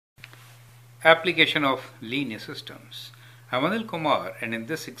Application of linear systems. I'm Anil Kumar, and in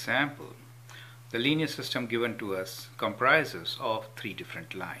this example, the linear system given to us comprises of three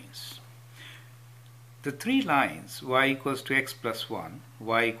different lines. The three lines y equals to x plus 1,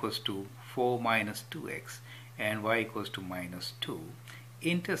 y equals to 4 minus 2x, and y equals to minus 2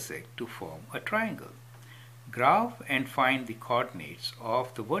 intersect to form a triangle. Graph and find the coordinates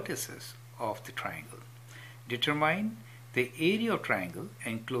of the vertices of the triangle. Determine the area of triangle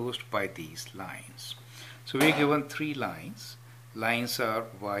enclosed by these lines. So we're given three lines. Lines are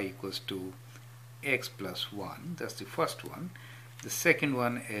y equals to x plus 1. That's the first one. The second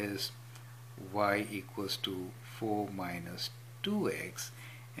one is y equals to 4 minus 2x.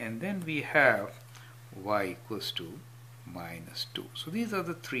 And then we have y equals to minus 2. So these are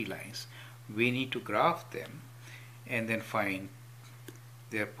the three lines. We need to graph them and then find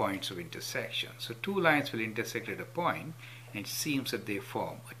their points of intersection. So two lines will intersect at a point, and it seems that they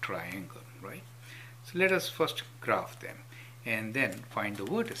form a triangle, right? So let us first graph them and then find the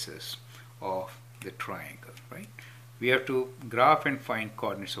vertices of the triangle, right? We have to graph and find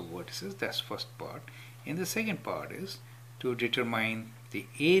coordinates of vertices. That's first part. And the second part is to determine the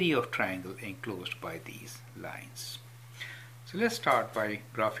area of triangle enclosed by these lines. So let's start by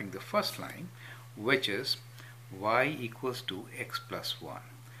graphing the first line, which is y equals to x plus 1.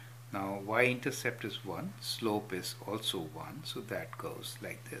 Now y-intercept is 1, slope is also 1, so that goes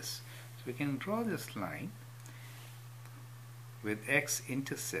like this. So we can draw this line with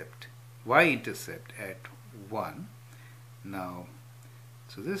y-intercept at 1. Now,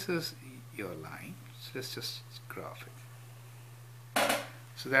 so this is your line, so let's just graph it.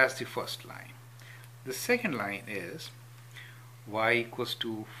 So that's the first line. The second line is y equals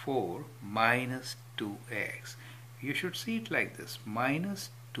to 4 minus 2x. You should see it like this,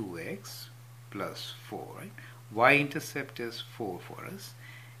 minus 2x plus 4, right? Y-intercept is 4 for us,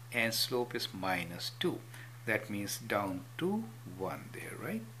 and slope is minus 2. That means down to 1 there,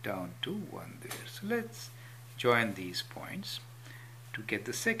 right? Down to 1 there. So let's join these points to get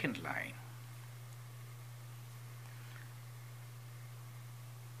the second line.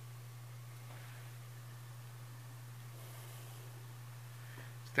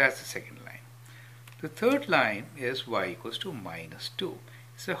 That's the second line. The third line is y equals to minus 2.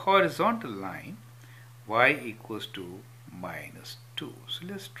 It's a horizontal line, y equals to minus 2. So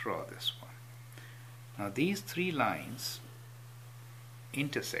let's draw this one. Now these three lines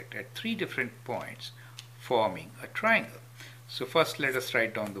intersect at three different points, forming a triangle. So first let us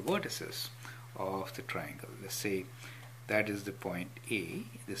write down the vertices of the triangle. Let's say that is the point A,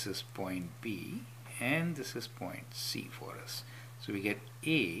 this is point B, and this is point C for us. So we get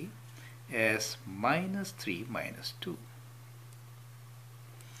A as minus 3 minus 2,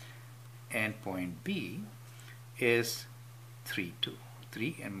 and point B is 3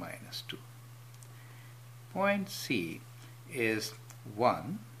 and minus 2. Point C is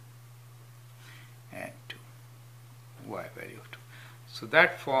 1 and 2, y value of 2. So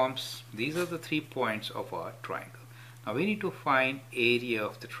that forms, these are the 3 points of our triangle. Now we need to find area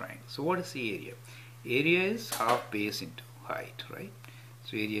of the triangle. So what is the area? Area is half base into height, right?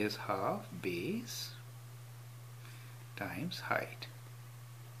 So area is half base times height.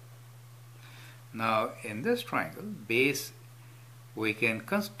 Now in this triangle, base, we can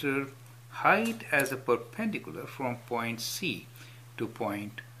consider height as a perpendicular from point C to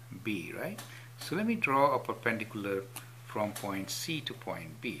point B, right? So let me draw a perpendicular from point C to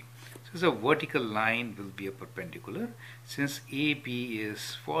point B. So the vertical line will be a perpendicular, since AB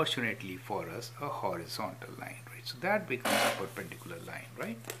is fortunately for us a horizontal line, right? So that becomes a perpendicular line,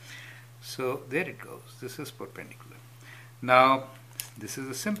 right? So there it goes. This is perpendicular. Now this is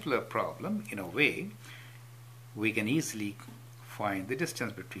a simpler problem. In a way, we can easily find the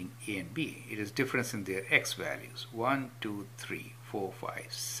distance between A and B. It is difference in their x values, 1, 2, 3, 4, 5,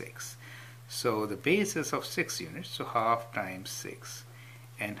 6. So the base is of 6 units, so half times 6.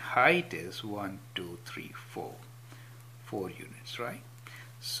 And height is 1, 2, 3, 4. 4 units, right?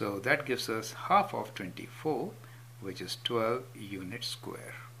 So that gives us half of 24, which is 12 units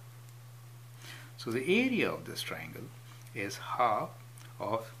square. So the area of this triangle is half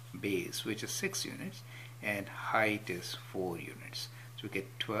of base, which is 6 units, and height is 4 units. So we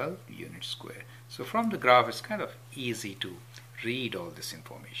get 12 units square. So from the graph, it's kind of easy to read all this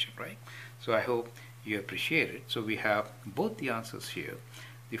information, right? So I hope you appreciate it. So we have both the answers here.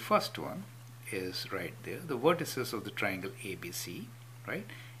 The first one is right there, the vertices of the triangle ABC, right?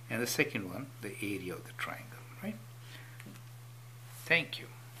 And the second one, the area of the triangle, right? Thank you.